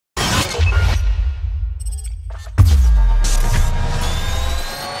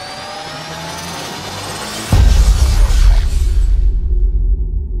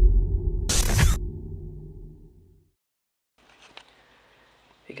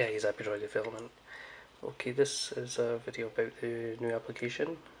guys, AppyDroid Development. Okay, this is a video about the new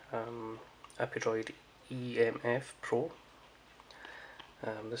application, AppyDroid EMF Pro.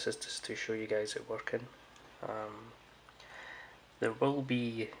 This is just to show you guys it working. There will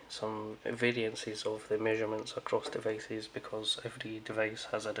be some variances of the measurements across devices because every device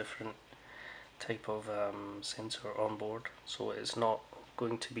has a different type of sensor on board, so it's not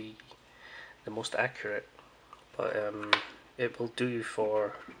going to be the most accurate, but it will do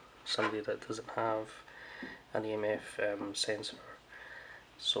for somebody that doesn't have an EMF sensor.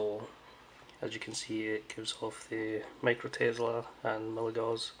 So as you can see, it gives off the microtesla and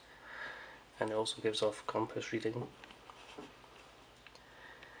milligauss, and it also gives off compass reading.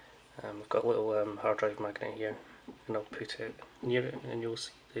 We've got a little hard drive magnet here, and I'll put it near it and you'll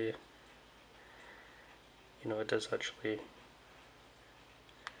see the, it does actually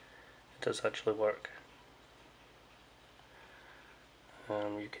work.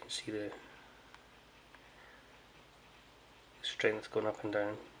 You can see the strength going up and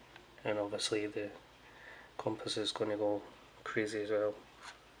down, and obviously the compass is going to go crazy as well.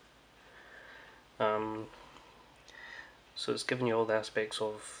 So it's giving you all the aspects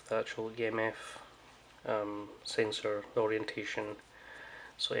of the actual EMF sensor, the orientation.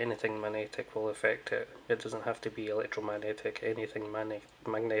 So anything magnetic will affect it. It doesn't have to be electromagnetic. Anything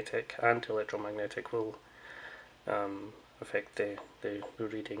magnetic and electromagnetic will affect the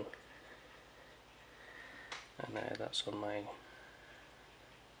reading. And that's on my,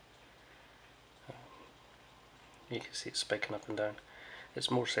 you can see it's spiking up and down. It's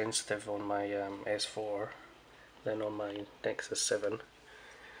more sensitive on my S4 than on my Nexus 7.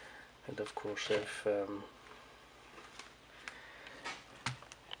 And of course, if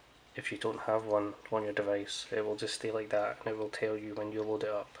you don't have one on your device, it will just stay like that, and it will tell you when you load it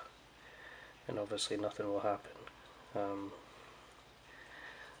up, and obviously nothing will happen.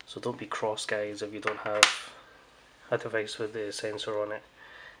 So don't be cross, guys, if you don't have a device with the sensor on it.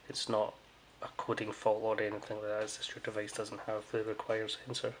 It's not a coding fault or anything like that, it's just your device doesn't have the required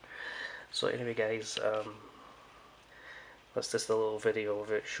sensor. So anyway, guys, that's just a little video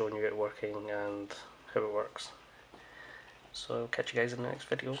of it showing you it working and how it works. So I'll catch you guys in the next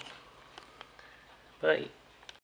video. Bye.